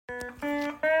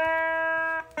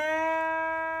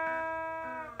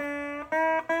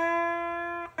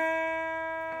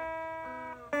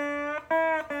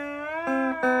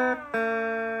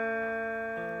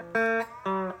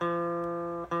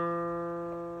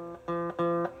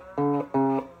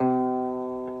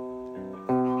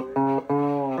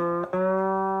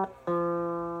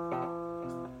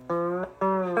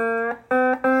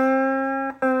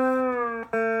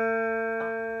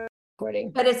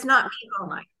but it's not me all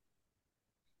night.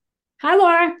 Hi,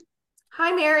 Laura.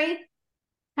 Hi, Mary.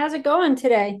 How's it going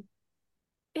today?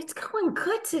 It's going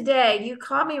good today. You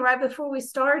called me right before we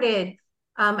started.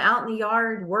 Out in the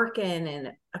yard working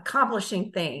and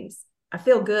accomplishing things. I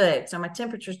feel good. So my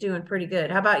temperature's doing pretty good.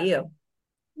 How about you?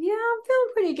 Yeah, I'm feeling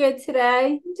pretty good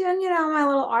today. I'm doing, my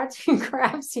little arts and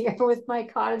crafts here with my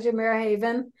cottage in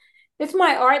Haven. It's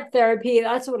my art therapy.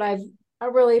 That's what I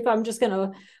really, if I'm just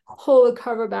gonna pull the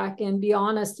cover back and be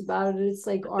honest about it, it's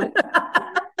like art.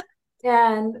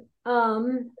 And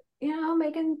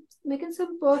making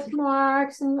some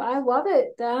bookmarks, and I love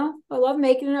it though. I love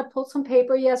making it. I pulled some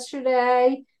paper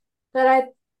yesterday that I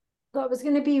thought was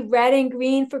going to be red and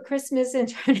green for Christmas and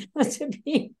turned out to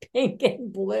be pink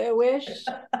and bluish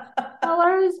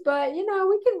colors. But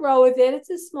we can roll with it. It's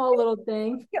a small little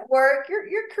thing. At work,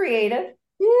 you're creative.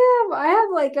 Yeah, I have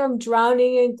like I'm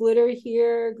drowning in glitter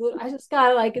here. I just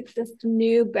got like this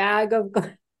new bag of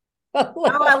Oh,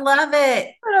 I little, love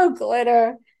it. little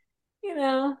glitter.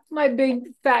 My big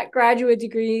fat graduate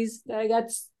degrees that I got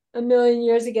a million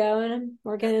years ago, and I'm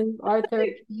working in art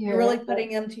therapy You're here. really putting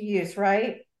them to use,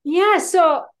 right? Yeah,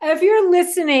 so if you're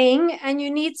listening and you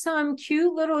need some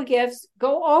cute little gifts,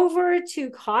 go over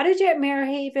to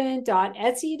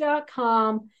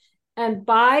cottageatmarehaven.etsy.com and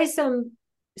buy some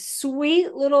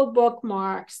sweet little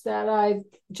bookmarks that I've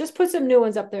just put some new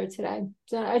ones up there today.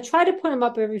 So I try to put them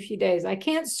up every few days. I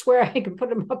can't swear I can put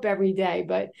them up every day,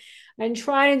 but I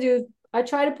try to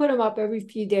put them up every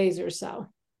few days or so.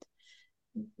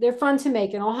 They're fun to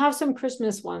make, and I'll have some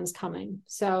Christmas ones coming.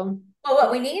 So, Well,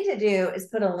 what we need to do is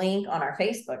put a link on our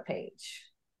Facebook page,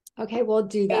 okay, we'll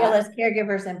do that. ALS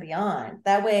Caregivers and Beyond.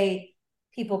 That way,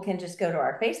 people can just go to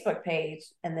our Facebook page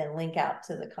and then link out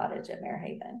to the cottage at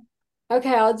Haven.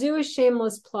 Okay, I'll do a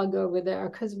shameless plug over there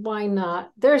because why not?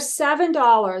 They're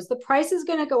 $7. The price is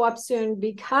going to go up soon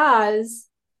because,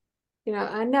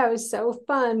 I know it's so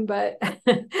fun, but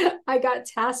I got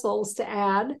tassels to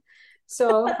add.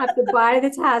 So I have to buy the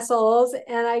tassels,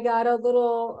 and I got a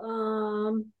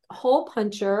little hole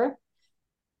puncher,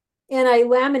 and I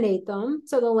laminate them.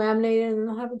 So they'll laminate and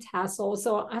they'll have a tassel.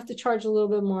 So I have to charge a little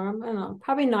bit more. I don't know,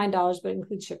 probably $9, but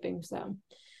include shipping. So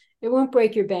it won't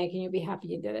break your bank, and you'll be happy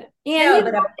you did it. And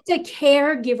No, but it's a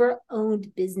caregiver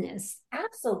owned business.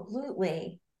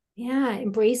 absolutely. Yeah,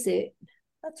 embrace it.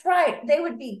 That's right. They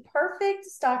would be perfect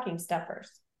stocking stuffers.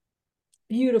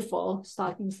 Beautiful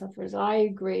stocking stuffers. I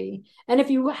agree. And if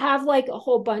you have like a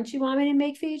whole bunch you want me to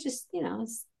make for you, just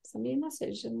send me a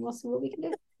message and we'll see what we can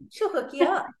do. She'll hook you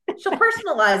up. She'll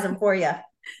personalize them for you.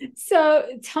 So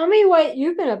tell me what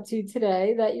you've been up to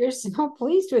today that you're so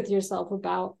pleased with yourself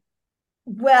about.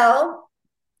 Well,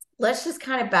 let's just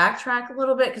kind of backtrack a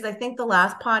little bit because I think the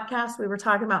last podcast we were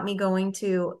talking about me going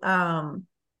to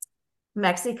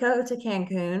Mexico to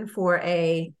Cancun for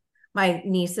a my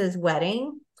niece's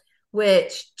wedding,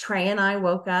 which Trey and I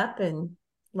woke up and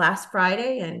last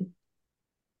Friday and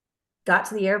got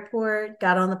to the airport,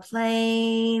 got on the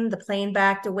plane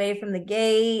backed away from the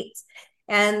gate,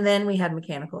 and then we had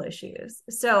mechanical issues.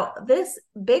 So this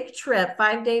big trip,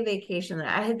 5-day vacation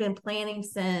that I had been planning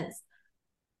since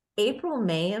April,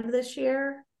 May of this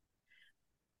year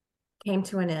came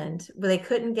to an end. They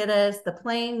couldn't get us, the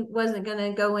plane wasn't going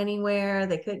to go anywhere.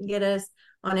 They couldn't get us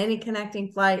on any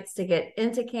connecting flights to get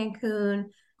into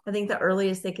Cancun. I think the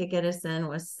earliest they could get us in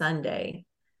was Sunday.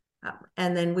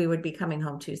 And then we would be coming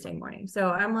home Tuesday morning.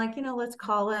 So I'm like, let's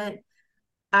call it.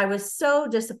 I was so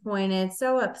disappointed,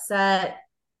 so upset.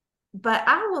 But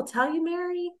I will tell you,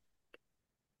 Mary,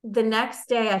 the next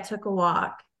day I took a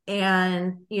walk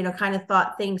and, kind of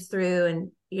thought things through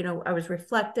and, I was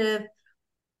reflective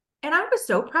and I was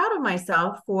so proud of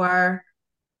myself for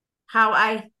how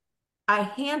I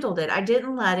handled it. I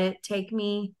didn't let it take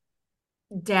me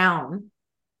down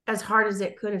as hard as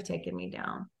it could have taken me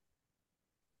down.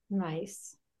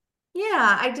 Nice.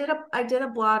 Yeah, I did a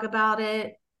blog about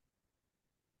it.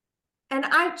 And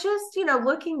I just,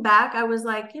 looking back, I was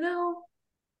like,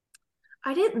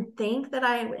 I didn't think that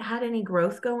I had any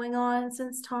growth going on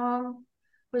since Tom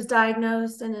was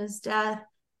diagnosed and his death.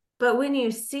 But when you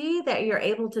see that you're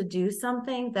able to do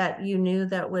something that you knew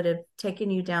that would have taken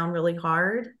you down really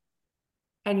hard,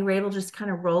 and you were able to just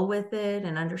kind of roll with it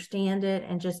and understand it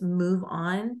and just move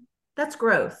on, that's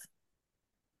growth.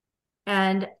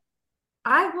 And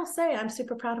I will say I'm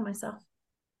super proud of myself.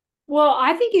 Well,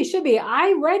 I think you should be.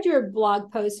 I read your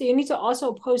blog post, so you need to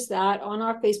also post that on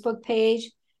our Facebook page,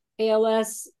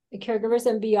 ALS Caregivers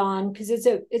and Beyond, because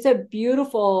it's a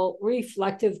beautiful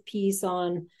reflective piece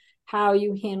on how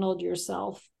you handled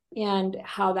yourself and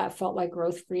how that felt like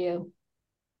growth for you.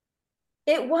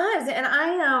 It was. And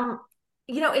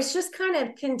it's just kind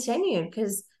of continued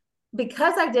because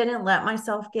I didn't let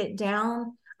myself get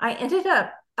down. I ended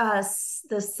up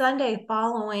the Sunday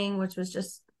following, which was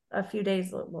just a few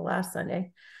days, the last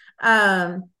Sunday.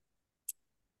 I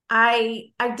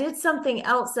did something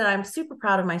else that I'm super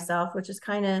proud of myself, which is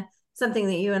kind of something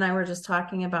that you and I were just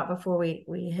talking about before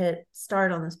we hit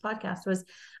start on this podcast. Was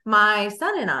my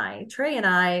son and I, Trey and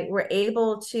I, were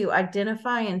able to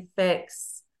identify and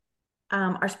fix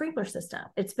our sprinkler system.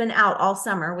 It's been out all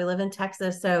summer. We live in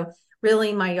Texas, so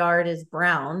really my yard is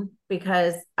brown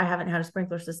because I haven't had a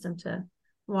sprinkler system to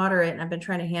water it, and I've been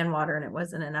trying to hand water and it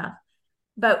wasn't enough.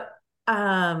 But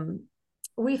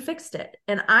we fixed it,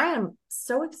 and I am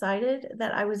so excited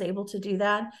that I was able to do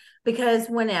that, because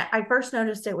when I first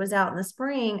noticed it was out in the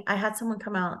spring, I had someone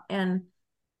come out and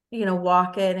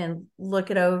walk it and look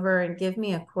it over and give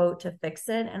me a quote to fix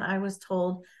it, and I was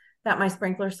told that my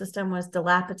sprinkler system was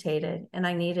dilapidated and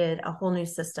I needed a whole new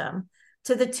system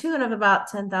to the tune of about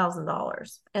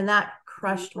 $10,000. And that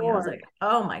crushed me. I was like,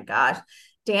 oh my gosh,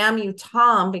 damn you,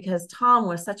 Tom, because Tom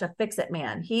was such a fix-it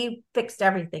man. He fixed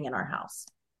everything in our house,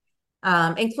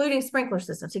 including sprinkler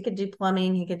systems. He could do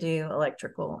plumbing, he could do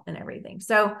electrical and everything.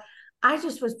 So I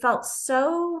just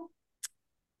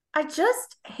I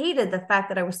just hated the fact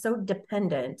that I was so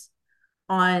dependent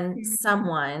on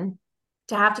someone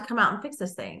to have to come out and fix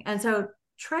this thing. And so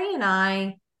Trey and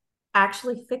I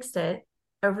actually fixed it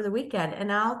over the weekend, and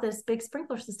now this big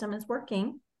sprinkler system is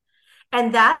working.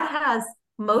 And that has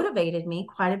motivated me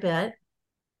quite a bit.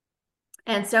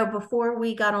 And so before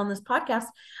we got on this podcast,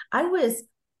 I was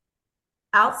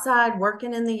outside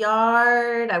working in the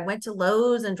yard. I went to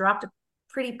Lowe's and dropped a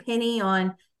pretty penny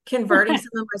on converting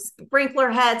some of my sprinkler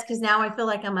heads, because now I feel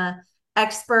like I'm an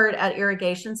expert at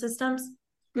irrigation systems.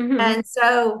 And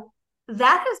so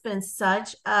that has been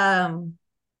such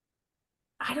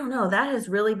I don't know, that has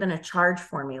really been a charge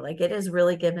for me. Like, it has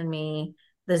really given me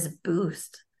this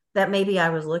boost that maybe I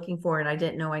was looking for and I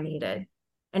didn't know I needed.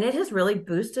 And it has really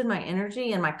boosted my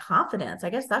energy and my confidence. I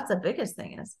guess that's the biggest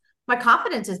thing, is my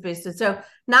confidence is boosted. So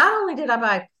not only did I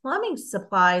buy plumbing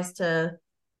supplies to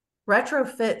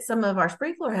retrofit some of our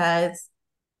sprinkler heads,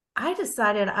 I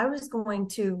decided I was going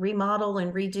to remodel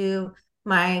and redo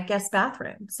my guest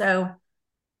bathroom. So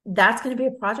that's going to be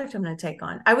a project I'm going to take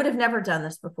on. I would have never done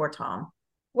this before, Tom.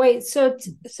 Wait,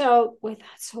 wait,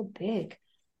 that's so big.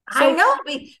 So, I know,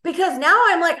 because now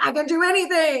I'm like, I can do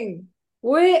anything.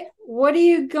 What are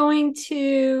you going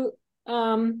to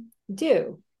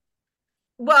do?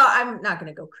 Well, I'm not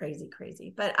going to go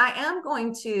crazy, but I am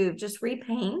going to just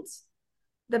repaint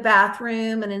the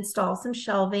bathroom and install some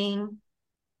shelving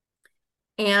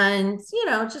and,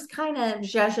 just kind of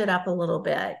zhuzh it up a little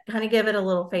bit, kind of give it a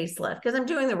little facelift, because I'm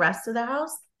doing the rest of the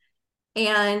house.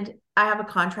 And I have a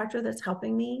contractor that's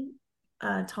helping me,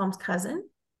 Tom's cousin.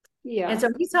 Yeah. And so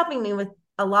he's helping me with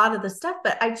a lot of the stuff,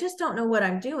 but I just don't know what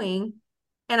I'm doing.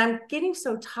 And I'm getting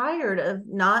so tired of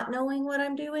not knowing what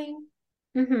I'm doing.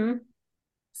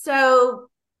 So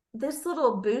this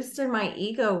little boost in my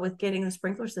ego with getting the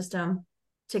sprinkler system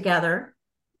together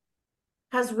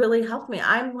has really helped me.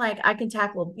 I'm like, I can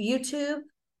tackle YouTube.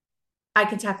 I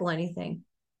can tackle anything.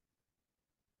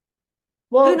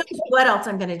 Well, who knows what else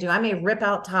I'm going to do? I may rip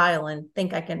out tile and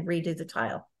think I can redo the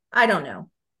tile. I don't know.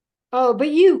 Oh, but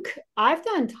I've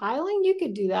done tiling. You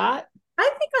could do that. I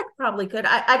think I probably could.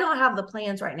 I don't have the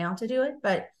plans right now to do it,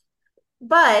 but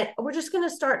we're just going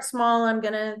to start small. I'm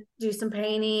going to do some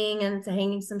painting and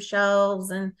hanging some shelves,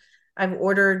 and I've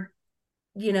ordered,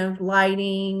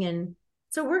 lighting. And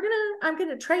so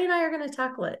Trey and I are going to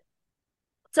tackle it.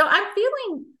 So I'm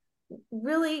feeling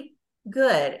really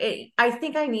good. I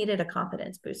think I needed a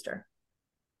confidence booster.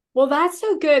 Well, that's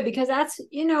so good, because that's,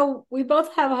 we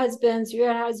both have husbands.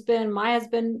 Your husband, my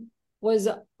husband was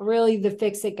really the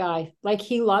fix-it guy. Like,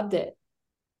 he loved it.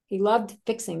 He loved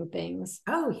fixing things.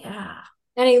 Oh, yeah.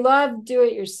 And he loved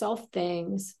do-it-yourself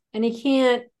things. And he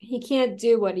can't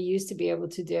do what he used to be able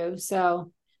to do.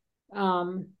 So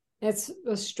it's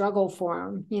a struggle for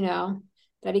him,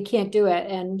 that he can't do it.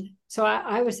 And so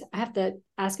I have to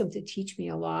ask him to teach me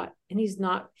a lot. And he's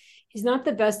not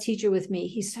the best teacher with me.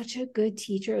 He's such a good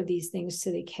teacher of these things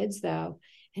to the kids, though.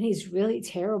 And he's really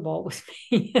terrible with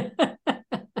me.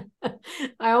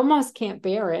 I almost can't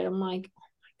bear it. I'm like, oh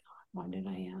my God, why did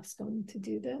I ask him to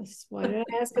do this? Why did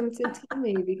I ask him to tell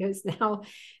me? Because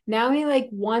now he like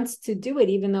wants to do it,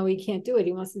 even though he can't do it.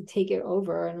 He wants to take it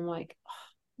over. And I'm like,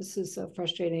 oh, this is so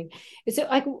frustrating. It's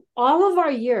like all of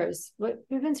our years, we've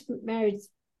been married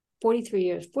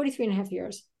 43 and a half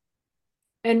years.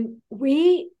 And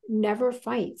we never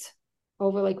fight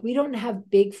over, like, we don't have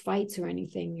big fights or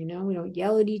anything, we don't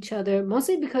yell at each other,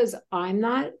 mostly because I'm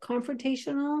not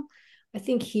confrontational. I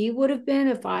think he would have been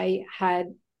if I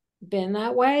had been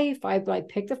that way, if I like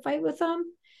picked a fight with him.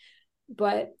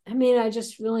 But I mean, I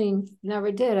just really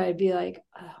never did. I'd be like,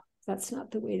 oh, that's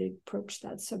not the way to approach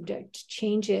that subject.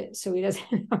 Change it so he doesn't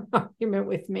have an argument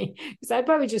with me. Because I'd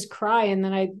probably just cry and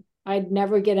then I'd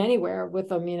never get anywhere with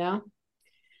him, you know?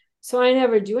 So I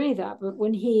never do any of that. But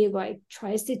when he like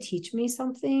tries to teach me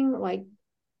something, like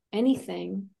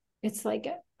anything, it's like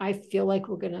I feel like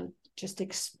we're gonna just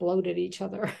explode at each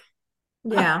other.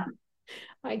 Yeah.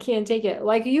 I can't take it.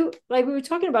 Like we were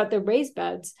talking about the raised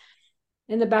beds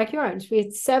in the backyard. We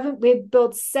had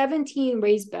built 17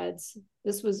 raised beds.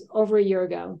 This was over a year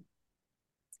ago.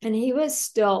 And he was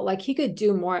still like he could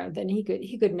do more than he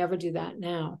could never do that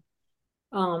now.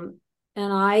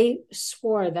 And I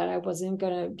swore that I wasn't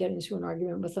going to get into an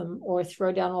argument with him or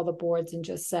throw down all the boards and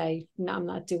just say, no, I'm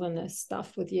not doing this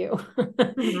stuff with you.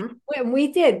 Mm-hmm. And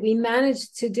we did. We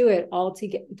managed to do it all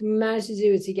together. We managed to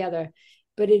do it together.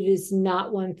 But it is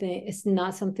not one thing. It's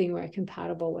not something we're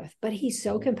compatible with. But he's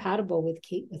so compatible with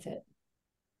Kate with it.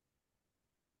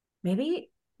 Maybe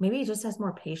he just has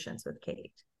more patience with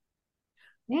Kate.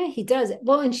 Yeah, he does.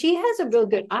 Well, and she has a real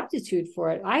good aptitude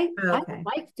for it. I Okay.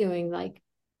 like doing like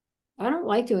I don't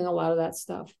like doing a lot of that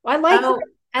stuff. I like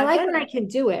get when I it. can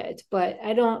do it, but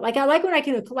I don't like I like when I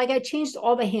can like I changed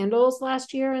all the handles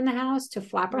last year in the house to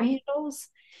flapper Mhm. handles.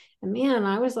 And man,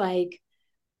 I was like,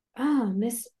 oh,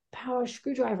 Miss Power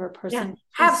Screwdriver Yeah. person.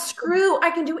 Have screw. I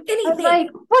can do I was anything. like,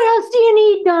 what else do you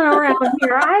need done around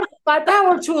here? I've got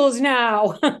power tools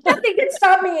now. Nothing can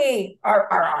stop me.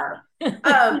 Arr. No,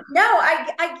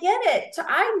 I get it. So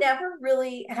I never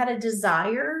really had a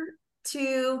desire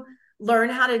to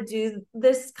learn how to do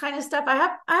this kind of stuff. I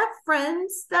have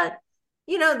friends that,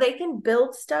 they can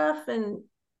build stuff, and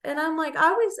I'm like, I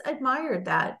always admired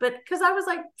that. But because I was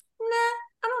like, nah,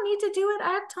 I don't need to do it. I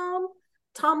have Tom.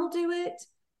 Tom will do it.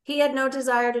 He had no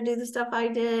desire to do the stuff I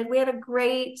did. We had a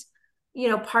great,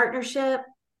 partnership.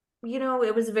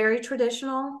 It was very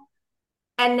traditional.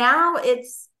 And now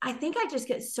I think I just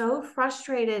get so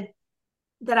frustrated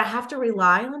that I have to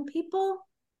rely on people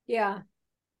Yeah.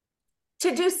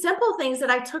 to do simple things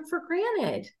that I took for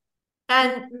granted.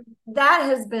 And that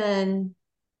has been,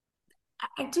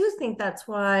 I do think that's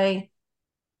why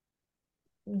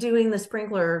doing the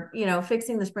sprinkler,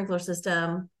 fixing the sprinkler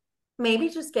system maybe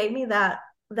just gave me that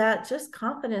just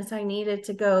confidence I needed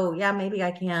to go, yeah, maybe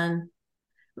I can.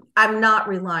 I'm not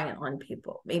reliant on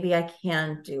people. Maybe I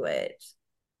can do it.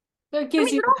 So it I gives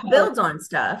mean, you it all hope. builds on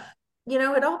stuff.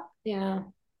 It Yeah.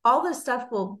 all this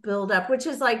stuff will build up, which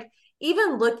is like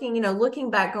even looking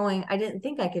back going, I didn't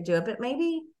think I could do it, but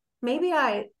maybe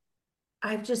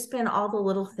I've just been all the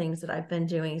little things that I've been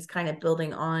doing is kind of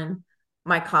building on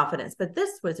my confidence. But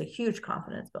this was a huge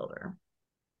confidence builder.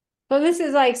 So this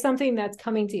is like something that's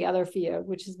coming together for you,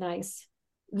 which is nice.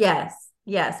 Yes.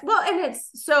 Yes. Well, and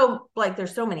it's so like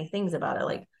there's so many things about it.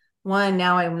 Like one,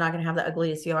 now I'm not going to have the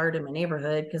ugliest yard in my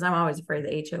neighborhood because I'm always afraid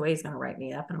the HOA is going to write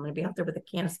me up and I'm going to be out there with a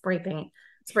can of spray paint,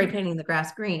 spray painting the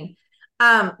grass green.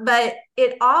 But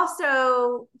it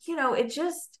also,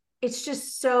 it's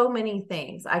just so many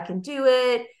things. I can do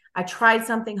it. I tried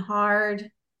something hard.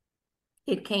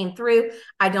 It came through.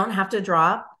 I don't have to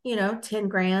drop, 10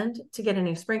 grand to get a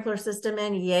new sprinkler system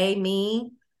in. Yay,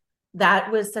 me.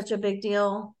 That was such a big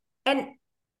deal. And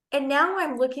now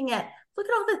I'm looking at look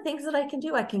at all the things that I can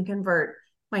do. I can convert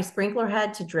my sprinkler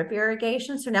head to drip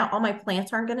irrigation. So now all my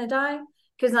plants aren't going to die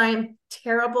because I'm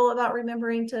terrible about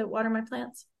remembering to water my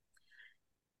plants.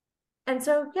 And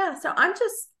so yeah, so I'm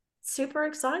just super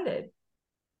excited.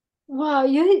 Well,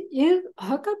 you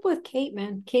hook up with Kate,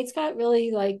 man. Kate's got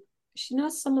really like she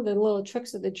knows some of the little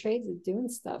tricks of the trades of doing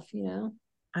stuff, you know.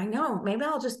 I know. Maybe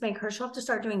I'll just make her. She'll have to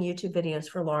start doing YouTube videos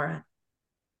for Laura.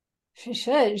 She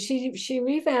should. She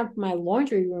revamped my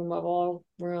laundry room of all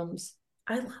rooms.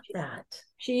 I love that.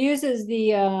 She uses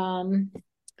the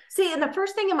See, and the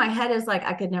first thing in my head is like,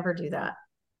 I could never do that.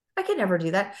 I could never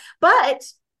do that. But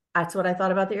that's what I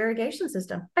thought about the irrigation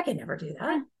system. I could never do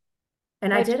that.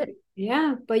 And I but did it.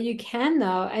 yeah, but you can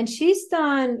though. And she's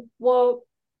done well,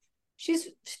 she's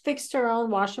fixed her own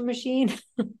washing machine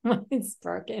when it's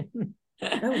broken.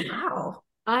 Oh, wow.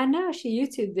 I know she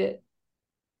YouTubed it.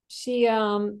 She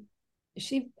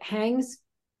hangs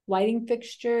lighting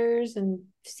fixtures and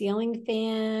ceiling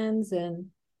fans and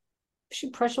she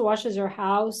pressure washes her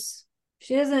house.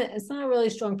 She doesn't, it's not a really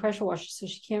strong pressure washer, so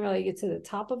she can't really get to the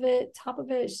top of it. She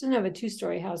doesn't have a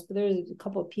 2-story house, but there's a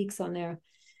couple of peaks on there.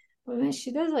 But man,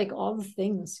 she does like all the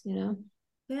things, you know.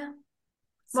 Yeah.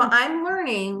 Well, I'm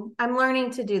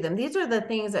learning to do them. These are the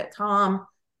things that Tom,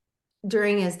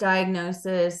 during his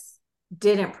diagnosis,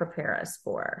 didn't prepare us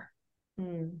for.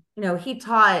 Mm. He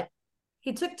taught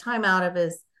he took time out of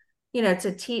his,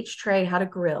 to teach Trey how to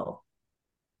grill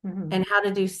and how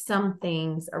to do some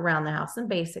things around the house, some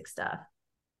basic stuff.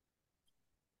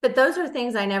 But those are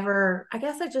things I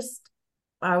guess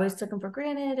I always took them for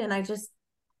granted. And I just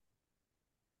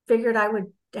figured I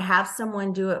would have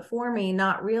someone do it for me,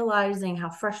 not realizing how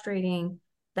frustrating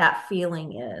that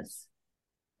feeling is.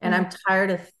 And I'm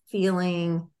tired of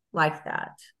feeling like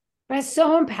that. But it's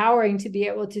so empowering to be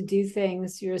able to do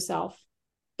things yourself.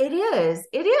 It is.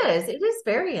 It is. It is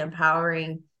very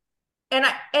empowering. And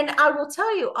I will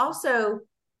tell you also,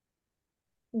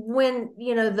 when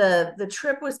the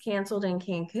trip was canceled in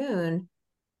Cancun,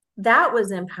 that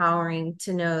was empowering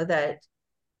to know that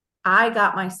I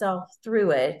got myself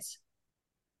through it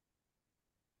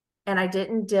and I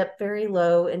didn't dip very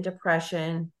low in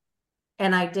depression,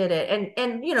 and I did it.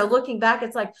 And looking back,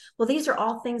 it's like, well, these are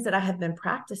all things that I have been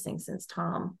practicing since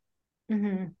Tom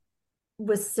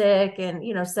was sick,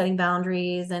 and setting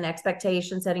boundaries and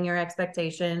expectations, setting your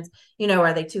expectations.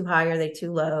 Are they too high? Are they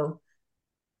too low?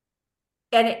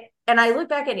 And I look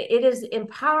back at it, it is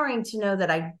empowering to know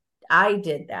that I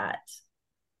did that.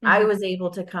 I was able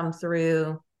to come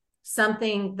through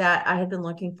something that I had been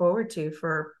looking forward to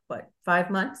for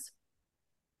 5 months.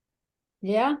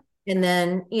 Yeah. And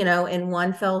then, in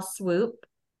one fell swoop,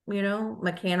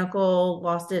 mechanical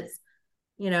lost its,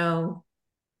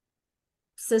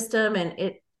 system, and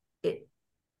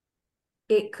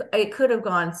it could have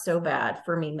gone so bad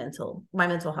for me, my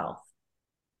mental health.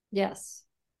 Yes.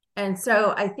 And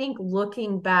so I think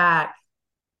looking back,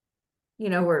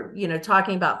 we're,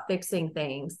 talking about fixing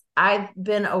things. I've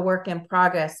been a work in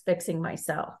progress fixing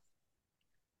myself.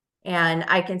 And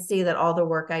I can see that all the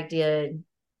work I did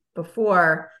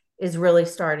before is really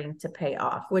starting to pay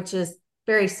off, which is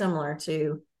very similar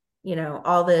to,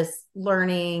 all this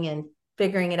learning and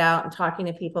figuring it out and talking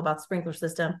to people about the sprinkler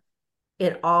system.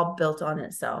 It all built on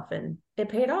itself and it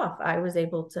paid off. I was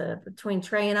able to, between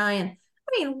Trey and I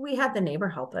mean, we had the neighbor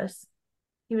help us.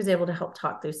 He was able to help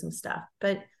talk through some stuff,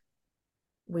 but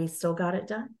we still got it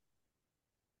done.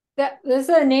 This is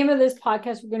the name of this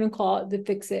podcast. We're going to call it The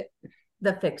Fix It.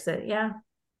 The Fix It. Yeah.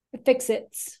 The Fix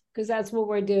It's, because that's what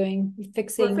we're doing. We're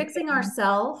fixing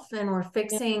ourselves, and we're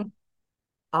fixing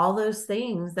all those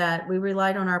things that we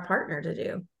relied on our partner to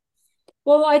do.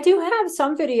 Well, I do have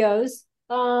some videos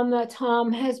that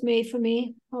Tom has made for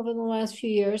me over the last few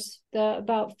years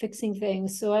about fixing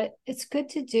things. So it's good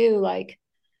to do. Like,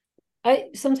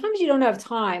 sometimes you don't have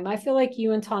time. I feel like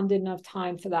you and Tom didn't have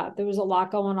time for that. There was a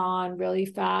lot going on really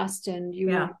fast, and you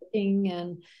were working,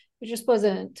 and it just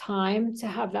wasn't time to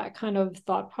have that kind of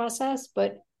thought process.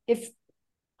 But if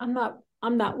I'm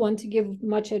not one to give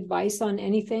much advice on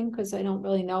anything, because I don't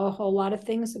really know a whole lot of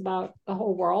things about the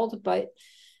whole world, but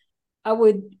I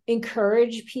would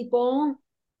encourage people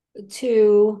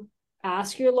to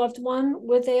ask your loved one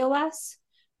with ALS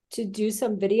to do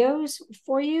some videos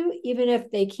for you, even if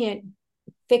they can't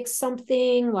fix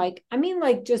something like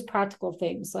just practical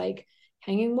things like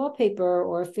hanging wallpaper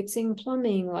or fixing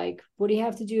plumbing. Like, what do you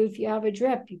have to do if you have a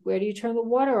drip? Where do you turn the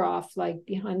water off? Like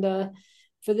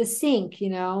for the sink,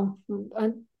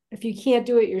 if you can't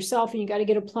do it yourself and you got to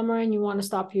get a plumber and you want to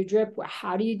stop your drip,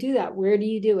 how do you do that? Where do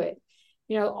you do it?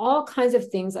 All kinds of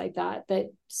things like that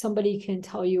somebody can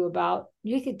tell you about.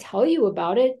 You could tell you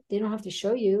about it. They don't have to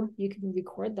show you. You can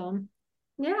record them.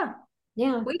 Yeah.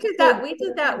 Yeah. We did that. We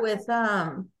did that with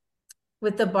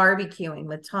the barbecuing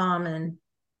with Tom, and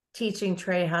teaching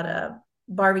Trey how to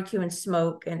barbecue and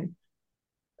smoke.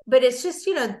 But it's just,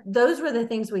 those were the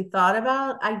things we thought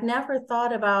about. I'd never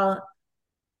thought about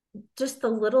just the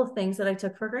little things that I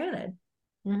took for granted.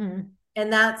 And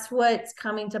that's what's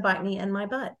coming to bite me in my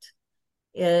butt,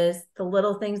 is the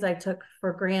little things I took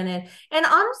for granted. And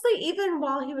honestly, even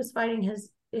while he was fighting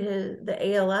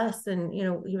the ALS, and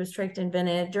he was trached and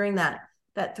vented during that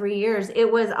 3 years,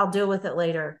 it was, I'll deal with it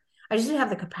later. I just didn't have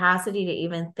the capacity to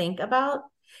even think about.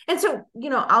 And so,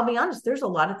 I'll be honest, there's a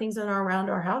lot of things around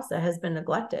our house that has been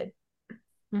neglected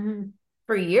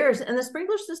for years, and the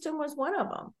sprinkler system was one of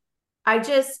them.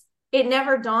 It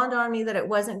never dawned on me that it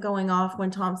wasn't going off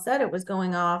when Tom said it was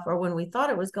going off, or when we thought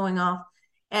it was going off.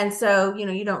 And so,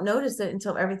 you don't notice it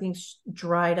until everything's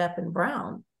dried up and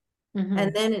brown.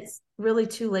 And then it's really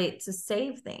too late to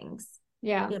save things.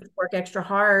 Yeah. You have to work extra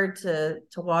hard to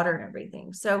water and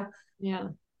everything. So yeah,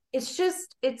 it's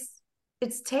just,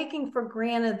 it's taking for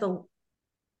granted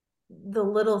the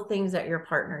little things that your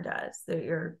partner does, that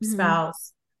your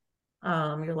spouse,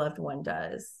 your loved one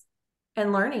does,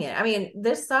 and learning it. I mean,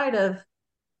 this side of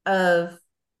the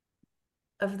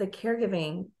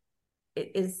caregiving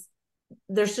is,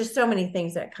 there's just so many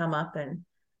things that come up, and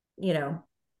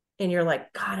and you're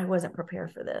like, God, I wasn't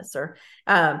prepared for this. Or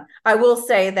I will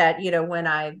say that, when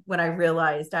I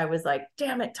realized, I was like,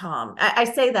 damn it, Tom. I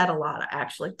say that a lot,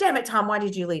 actually. Damn it, Tom, why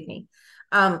did you leave me?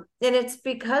 And it's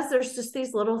because there's just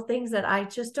these little things that I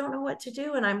just don't know what to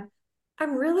do. And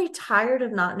I'm really tired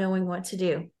of not knowing what to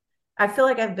do. I feel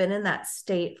like I've been in that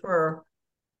state for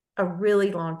a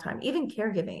really long time. Even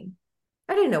caregiving,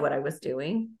 I didn't know what I was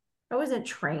doing. I wasn't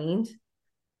trained.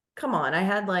 Come on, I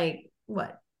had like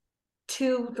what,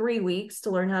 2-3 weeks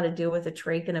to learn how to deal with a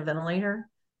trach and a ventilator.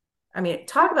 I mean,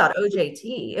 talk about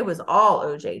OJT. It was all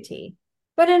OJT.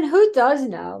 But then who does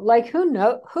know? Like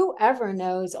whoever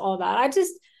knows all that? I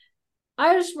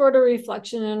just wrote a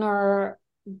reflection in our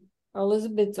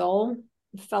Elizabeth Dole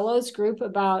Fellows group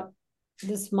about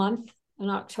this month in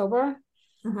October.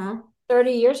 Mm-hmm.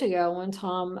 30 years ago when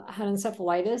Tom had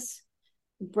encephalitis,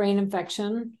 brain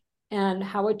infection, and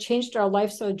how it changed our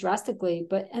life so drastically.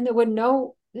 And there's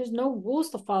no rules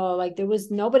to follow. Like there was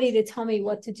nobody to tell me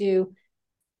what to do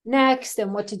next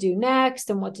and what to do next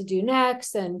and what to do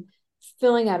next and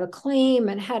filling out a claim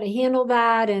and how to handle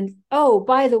that. And oh,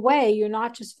 by the way, you're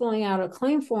not just filling out a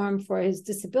claim form for his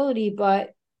disability, but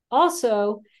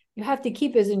also you have to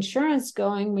keep his insurance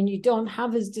going when you don't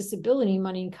have his disability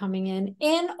money coming in.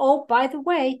 And oh, by the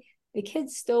way, the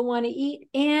kids still want to eat,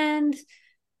 and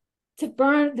to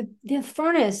burn the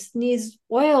furnace needs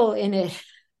oil in it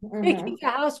to keep the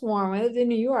house warm. I lived in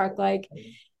New York. Like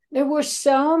there were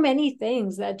so many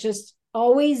things that just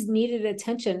always needed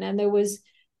attention. And there was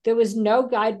no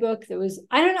guidebook.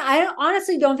 I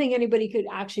honestly don't think anybody could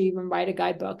actually even write a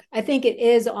guidebook. I think it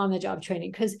is on the job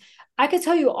training, because I could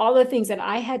tell you all the things that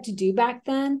I had to do back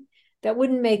then that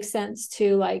wouldn't make sense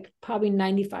to like probably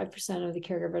 95% of the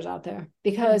caregivers out there,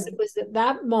 because it was at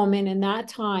that moment in that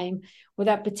time with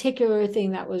that particular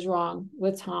thing that was wrong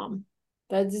with Tom.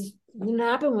 That just didn't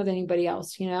happen with anybody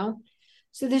else,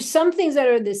 So there's some things that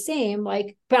are the same,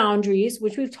 like boundaries,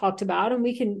 which we've talked about, and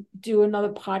we can do another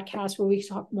podcast where we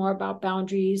talk more about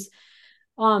boundaries.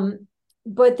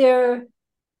 But there's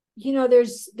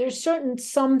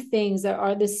some things that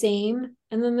are the same,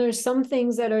 and then there's some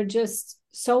things that are just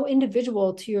so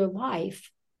individual to your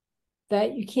life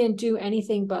that you can't do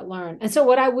anything but learn. And so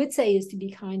what I would say is to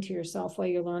be kind to yourself while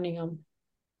you're learning them.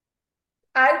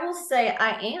 I will say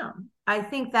I am. I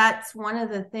think that's one of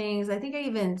the things. I think I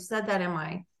even said that in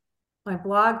my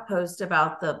blog post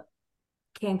about the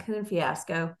Cancun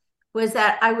fiasco, was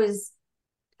that I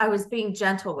was being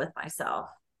gentle with myself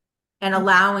and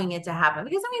allowing it to happen.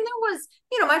 Because I mean, there was,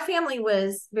 my family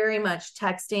was very much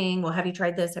texting, well, have you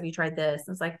tried this? Have you tried this?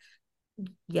 And it's like,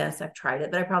 yes, I've tried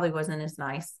it, but I probably wasn't as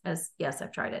nice as, yes,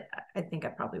 I've tried it. I think I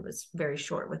probably was very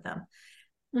short with them.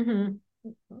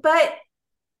 Mm-hmm. But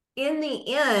in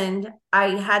the end, I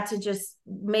had to just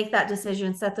make that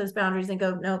decision, set those boundaries, and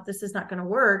go, no, this is not going to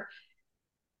work.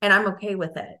 And I'm okay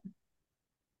with it.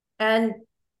 And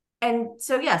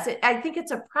so, yes, I think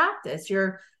it's a practice.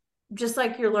 You're just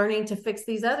like you're learning to fix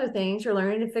these other things. You're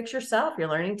learning to fix yourself. You're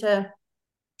learning to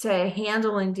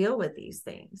handle and deal with these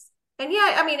things. And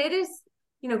yeah, I mean, it is,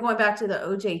 going back to the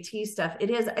OJT stuff, it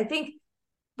is, I think,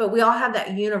 but we all have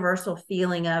that universal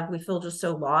feeling of we feel just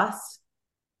so lost.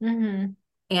 Mm-hmm.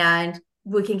 And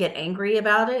we can get angry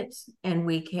about it, and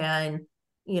we can,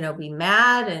 be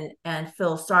mad and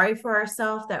feel sorry for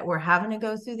ourselves that we're having to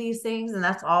go through these things. And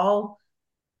that's all,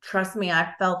 trust me,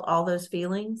 I felt all those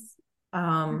feelings.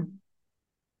 But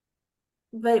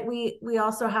we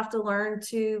also have to learn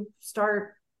to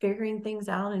start figuring things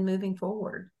out and moving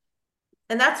forward.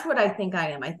 And that's what I think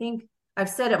I am. I think I've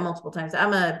said it multiple times.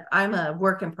 I'm a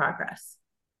work in progress.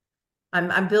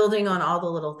 I'm building on all the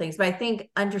little things, but I think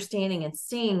understanding and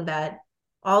seeing that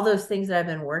all those things that I've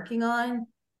been working on,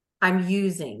 I'm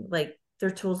using, like they're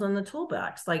tools in the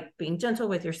toolbox, like being gentle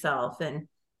with yourself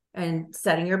and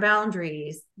setting your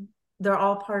boundaries. They're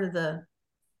all part of the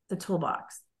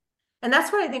toolbox. And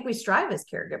that's what I think we strive as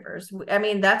caregivers. I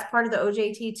mean, that's part of the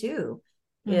OJT too,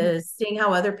 is seeing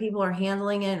how other people are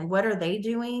handling it and what are they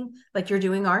doing? Like you're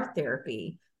doing art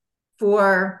therapy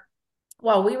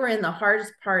while we were in the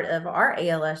hardest part of our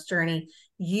ALS journey,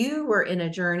 you were in a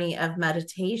journey of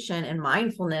meditation and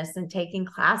mindfulness and taking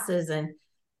classes.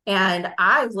 And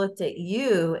I looked at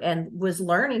you and was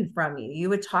learning from you. You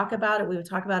would talk about it. We would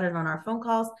talk about it on our phone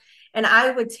calls. And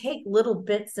I would take little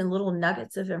bits and little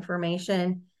nuggets of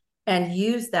information and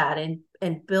use that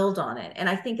and build on it. And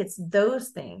I think it's those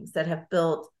things that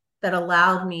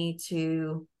allowed me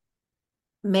to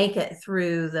make it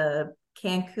through the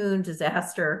Cancun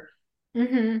disaster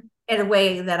in a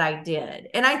way that I did.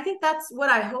 And I think that's what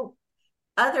I hope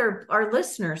our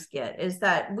listeners get, is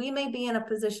that we may be in a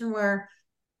position where,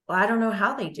 well, I don't know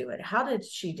how they do it. How did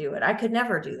she do it? I could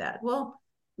never do that. Well,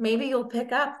 maybe you'll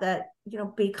pick up that,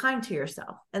 be kind to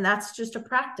yourself. And that's just a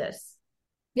practice.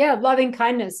 Yeah, loving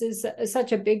kindness is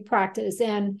such a big practice.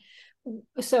 And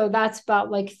so that's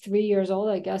about like 3 years old,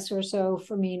 I guess, or so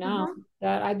for me now, Mm-hmm.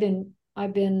 that I've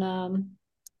been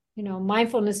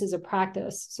mindfulness is a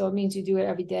practice. So it means you do it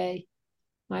every day.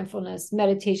 Mindfulness,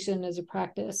 meditation is a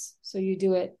practice. So you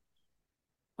do it.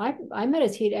 I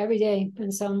meditate every day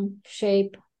in some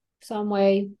shape, some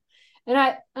way. And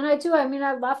I do, I mean,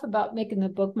 I laugh about making the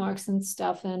bookmarks and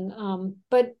stuff. And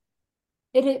but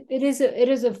it is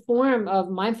a form of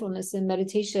mindfulness and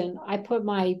meditation. I put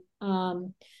my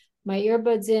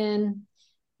earbuds in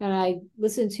and I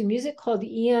listen to music called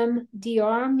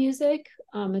EMDR music.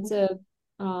 It's a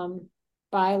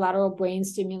bilateral brain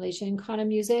stimulation kind of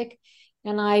music,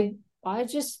 and I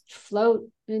just float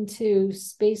into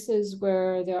spaces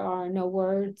where there are no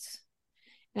words,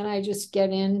 and I just get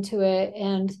into it.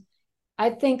 And I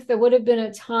think there would have been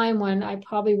a time when I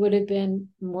probably would have been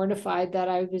mortified that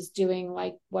I was doing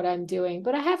like what I'm doing.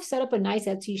 But I have set up a nice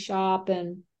Etsy shop,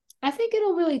 and I think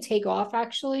it'll really take off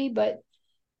actually. But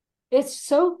it's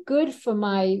so good for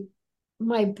my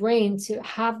brain to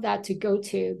have that to go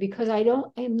to, because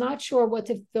I'm not sure what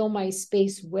to fill my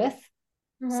space with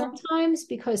Mm-hmm. sometimes,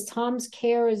 because Tom's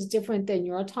care is different than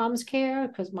your Tom's care,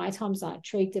 because my Tom's not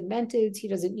trait demented. He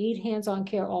doesn't need hands-on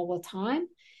care all the time.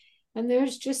 And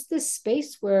there's just this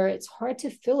space where it's hard to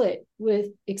fill it with,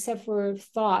 except for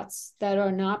thoughts that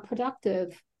are not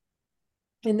productive.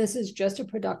 And this is just a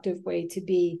productive way to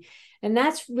be. And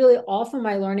that's really all from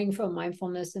my learning from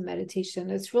mindfulness and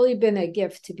meditation. It's really been a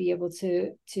gift to be able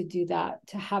to do that,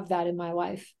 to have that in my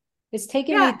life. It's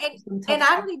taken Yeah, me some and tough I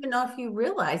time. don't even know if you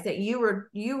realize that you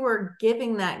were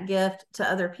giving that gift to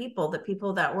other people, the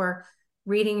people that were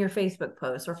reading your Facebook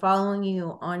posts or following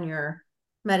you on your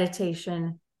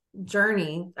meditation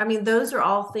journey. I mean, those are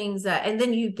all things that, and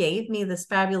then you gave me this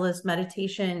fabulous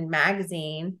meditation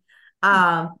magazine.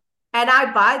 Um, and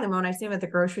I buy them when I see them at the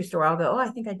grocery store. I'll go, oh,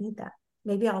 I think I need that.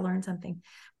 Maybe I'll learn something.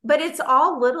 But it's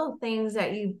all little things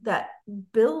that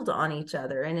build on each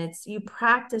other, and it's you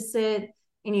practice it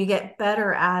and you get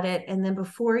better at it, and then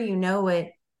before you know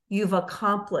it, you've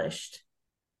accomplished,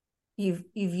 you've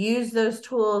used those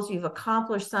tools, you've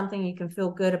accomplished something, you can feel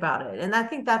good about it. And I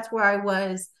think that's where I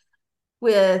was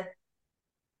with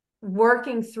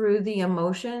working through the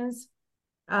emotions,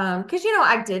 because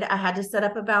I had to set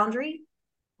up a boundary,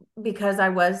 because I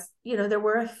was, there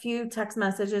were a few text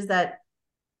messages that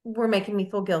were making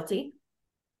me feel guilty,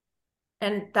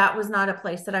 and that was not a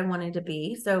place that I wanted to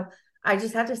be. So I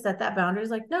just had to set that boundary.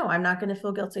 Like, no, I'm not going to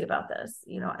feel guilty about this.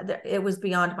 It was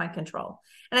beyond my control.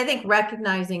 And I think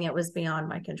recognizing it was beyond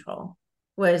my control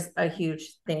was a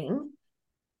huge thing.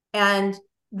 And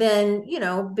then,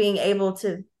 being able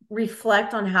to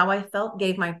reflect on how I felt,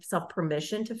 gave myself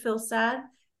permission to feel sad,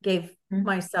 gave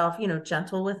myself,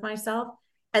 gentle with myself,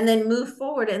 and then move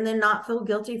forward, and then not feel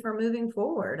guilty for moving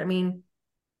forward. I mean,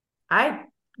 I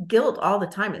guilt all the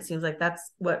time. It seems like that's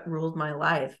what ruled my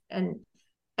life.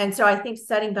 And so I think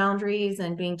setting boundaries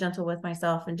and being gentle with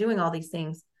myself and doing all these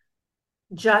things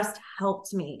just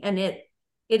helped me. And it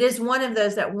is one of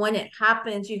those that when it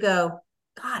happens, you go,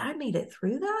 God, I made it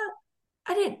through that.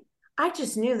 I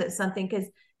just knew that something, because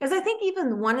I think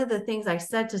even one of the things I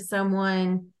said to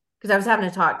someone, because I was having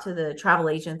to talk to the travel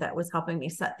agent that was helping me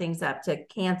set things up to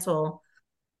cancel.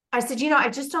 I said, I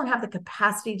just don't have the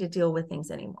capacity to deal with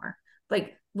things anymore.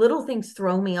 Like little things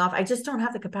throw me off. I just don't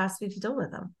have the capacity to deal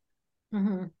with them.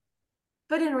 Mm-hmm.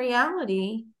 But in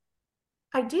reality,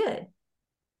 I did.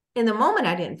 In the moment,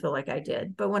 I didn't feel like I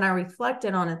did. But when I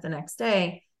reflected on it the next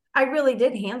day, I really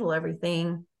did handle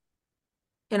everything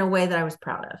in a way that I was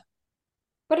proud of.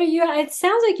 But it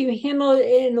sounds like you handled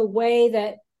it in a way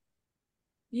that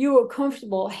you were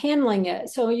comfortable handling it.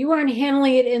 So you weren't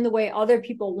handling it in the way other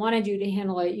people wanted you to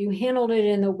handle it. You handled it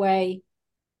in the way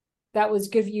that was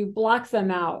good. You blocked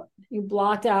them out. You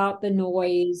blocked out the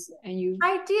noise, and you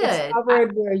I did.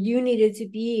 discovered where you needed to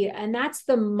be. And that's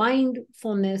the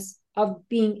mindfulness of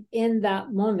being in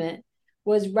that moment,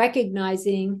 was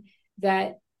recognizing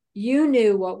that you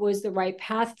knew what was the right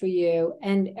path for you,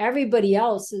 and everybody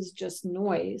else is just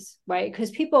noise, right?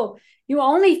 Because you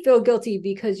only feel guilty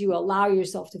because you allow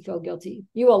yourself to feel guilty.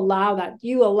 You allow that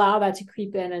to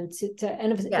creep in, and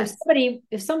and Yes.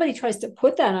 if somebody tries to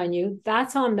put that on you,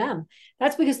 that's on them.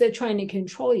 That's because they're trying to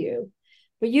control you.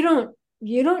 But you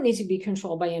don't need to be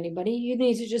controlled by anybody. You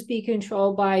need to just be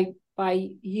controlled by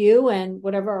you and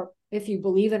whatever. If you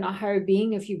believe in a higher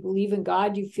being, if you believe in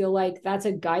God, you feel like that's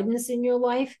a guidance in your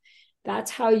life. That's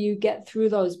how you get through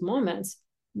those moments.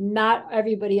 not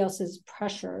everybody else's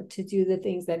pressure to do the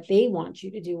things that they want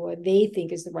you to do or they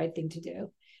think is the right thing to do.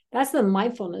 That's the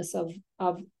mindfulness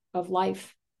of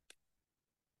life.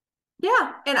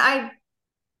 Yeah. And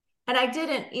I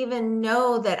didn't even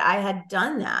know that I had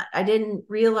done that. I didn't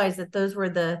realize that those were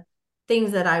the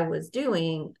things that I was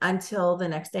doing until the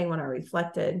next day when I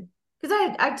reflected. Because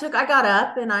I got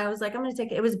up and I was like, I'm going to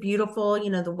take it. It was beautiful. You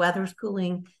know, the weather's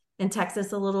cooling in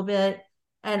Texas a little bit.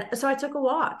 And so I took a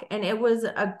walk, and it was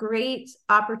a great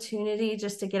opportunity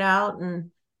just to get out and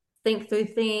think through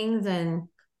things and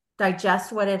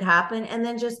digest what had happened and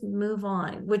then just move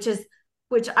on, which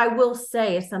I will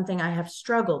say is something I have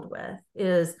struggled with,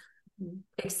 is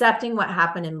accepting what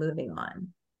happened and moving on.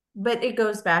 But it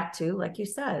goes back to, like you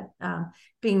said,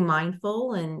 being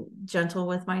mindful and gentle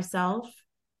with myself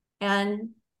and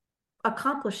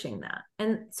accomplishing that.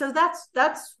 And so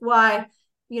that's why,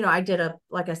 you know,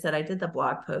 like I said, I did the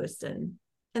blog post, and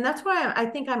that's why I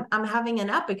think I'm having an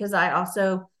up, because I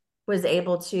also was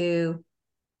able to,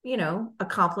 you know,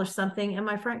 accomplish something in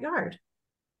my front yard.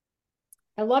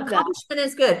 I love that. Accomplishment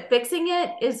is good. Fixing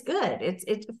it is good. It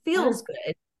Yeah. feels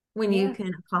good when you Yeah.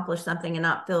 can accomplish something and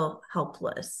not feel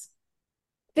helpless.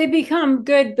 They become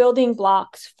good building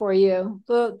blocks for you.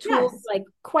 The tools, Yes, like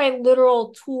quite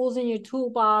literal tools in your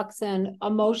toolbox, and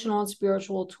emotional and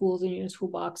spiritual tools in your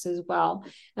toolbox as well.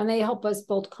 And they help us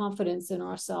build confidence in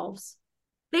ourselves.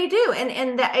 they do.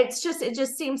 And that it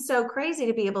just seems so crazy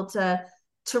to be able to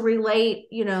relate,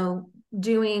 you know,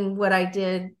 doing what I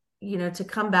did, you know, to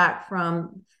come back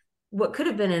from what could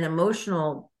have been an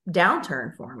emotional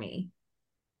downturn for me,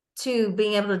 to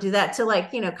being able to do that, to,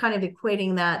 like, you know, kind of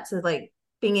equating that to like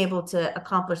being able to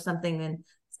accomplish something and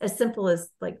as simple as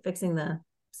like fixing the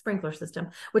sprinkler system,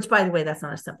 which, by the way, that's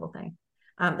not a simple thing.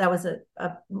 That was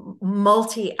a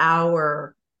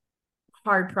multi-hour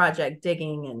hard project,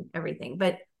 digging and everything.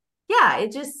 But yeah,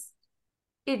 it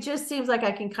just seems like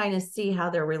I can kind of see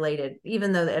how they're related,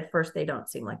 even though at first they don't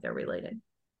seem like they're related.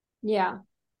 Yeah.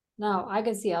 No, I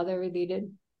can see how they're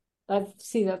related. I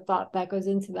see the thought that goes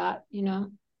into that, you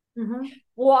know. Mm-hmm.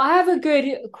 Well, I have a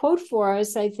good quote for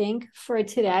us, I think, for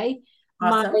today.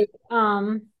 My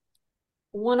Awesome.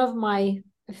 one of my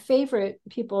favorite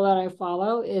people that I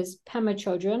follow is Pema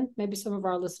Chodron. Maybe some of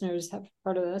our listeners have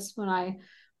heard of this. When I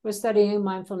was studying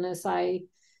mindfulness, I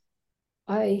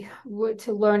went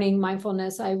to learning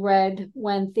mindfulness. I read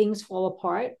When Things Fall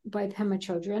Apart by Pema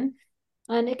Chodron.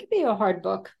 And it can be a hard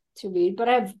book to read, but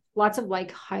I have lots of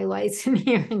like highlights in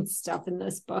here and stuff in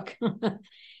this book.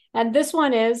 And this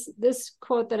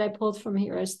quote that I pulled from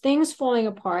here is: things falling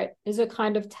apart is a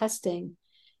kind of testing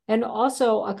and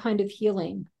also a kind of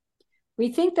healing.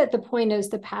 We think that the point is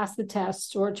to pass the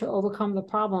test or to overcome the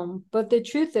problem, but the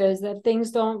truth is that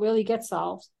things don't really get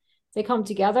solved. They come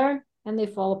together and they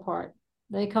fall apart.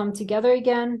 They come together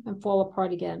again and fall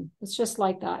apart again. It's just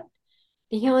like that.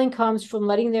 The healing comes from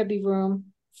letting there be room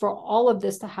for all of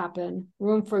this to happen,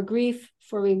 room for grief,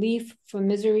 for relief, for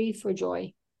misery, for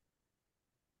joy.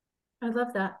 I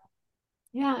love that.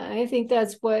 Yeah, I think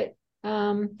that's what,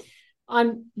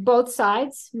 on both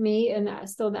sides, me and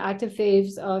still the active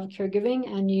phase of caregiving,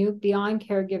 and you beyond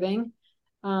caregiving,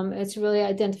 it's really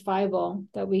identifiable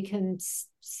that we can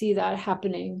see that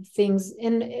happening. Things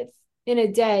in a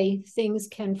day, things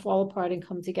can fall apart and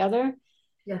come together,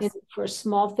 Yes. for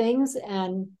small things,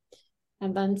 and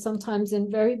then sometimes in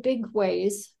very big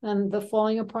ways. And the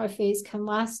falling apart phase can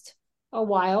last a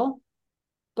while,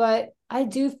 but I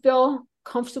do feel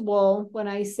comfortable when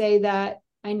I say that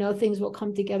I know things will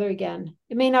come together again.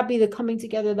 It may not be the coming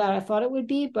together that I thought it would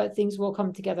be, but things will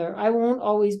come together. I won't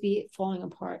always be falling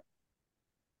apart.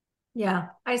 Yeah,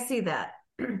 I see that.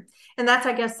 And that's,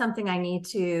 I guess, something I need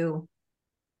to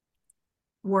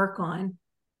work on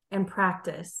and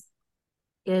practice,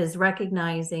 is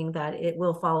recognizing that it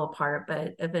will fall apart,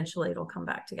 but eventually it'll come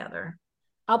back together.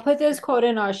 I'll put this quote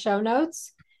in our show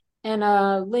notes and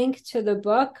a link to the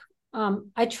book.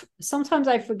 Sometimes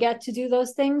I forget to do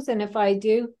those things, and if I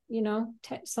do, you know,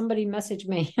 somebody message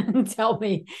me and tell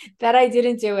me that I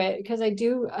didn't do it, because I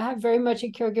do have very much a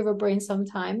caregiver brain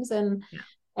sometimes, and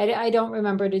Yeah. I don't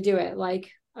remember to do it. Like,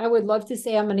 I would love to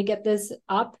say I'm going to get this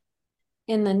up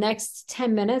in the next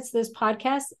 10 minutes, this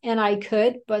podcast, and I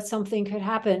could, but something could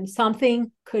happen.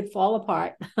 Something could fall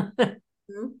apart.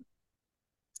 Mhm.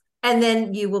 And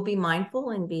then you will be mindful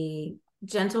and be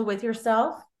gentle with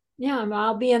yourself. Yeah,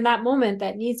 I'll be in that moment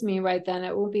that needs me right then.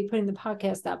 It won't be putting the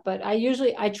podcast up, but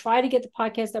I try to get the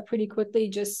podcast up pretty quickly,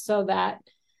 just so that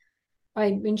I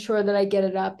ensure that I get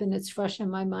it up and it's fresh in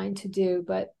my mind to do.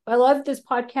 But I love this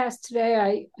podcast today.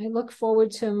 I look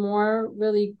forward to more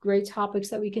really great topics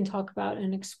that we can talk about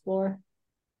and explore.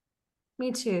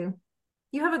 Me too.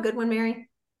 You have a good one, Mary.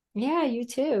 Yeah, you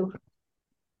too.